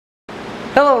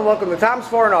Hello and welcome to Tom's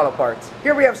Foreign Auto Parts.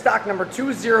 Here we have stock number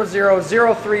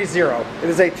 200030. It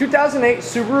is a 2008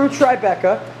 Subaru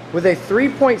Tribeca with a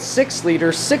 3.6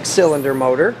 liter 6-cylinder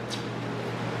motor.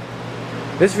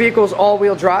 This vehicle is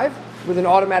all-wheel drive with an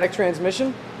automatic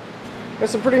transmission. Got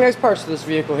some pretty nice parts to this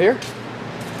vehicle here.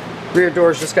 Rear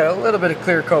door's just got a little bit of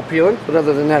clear coat peeling, but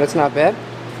other than that it's not bad.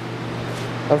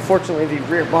 Unfortunately the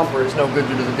rear bumper is no good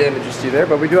due to the damage you see there,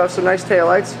 but we do have some nice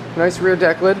taillights, nice rear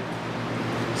deck lid.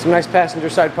 Some nice passenger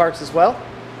side parks as well.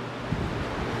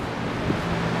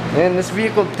 And this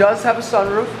vehicle does have a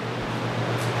sunroof.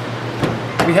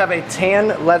 We have a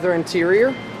tan leather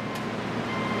interior.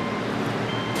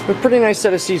 A pretty nice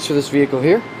set of seats for this vehicle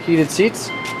here. Heated seats.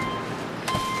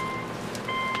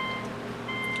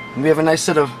 And we have a nice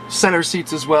set of center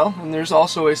seats as well. And there's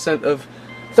also a set of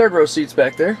third row seats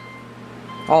back there.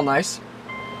 All nice.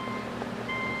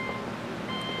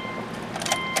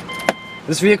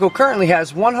 This vehicle currently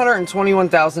has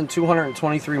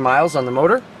 121,223 miles on the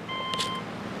motor.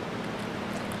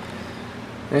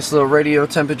 Nice little radio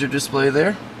temperature display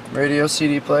there. Radio,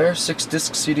 CD player,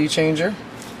 6-disc CD changer.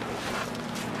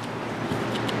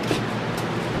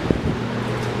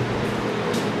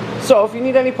 So if you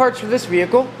need any parts for this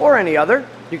vehicle or any other,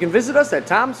 you can visit us at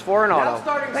Tom's Foreign Auto. Now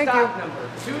starting Thank stock you. number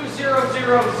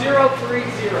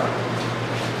 200030.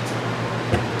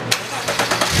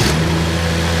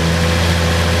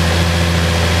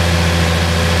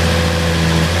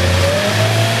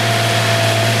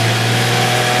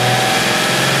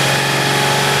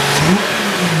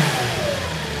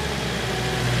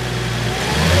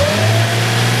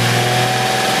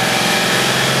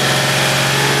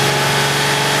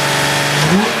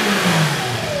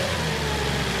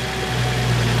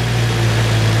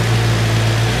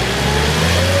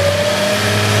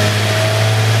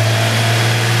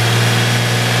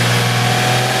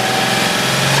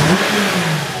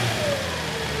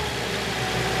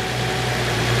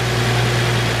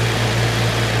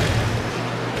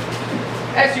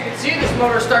 As you can see, this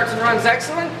motor starts and runs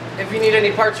excellent. If you need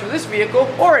any parts for this vehicle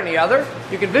or any other,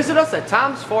 you can visit us at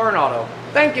Tom's Foreign Auto.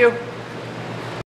 Thank you.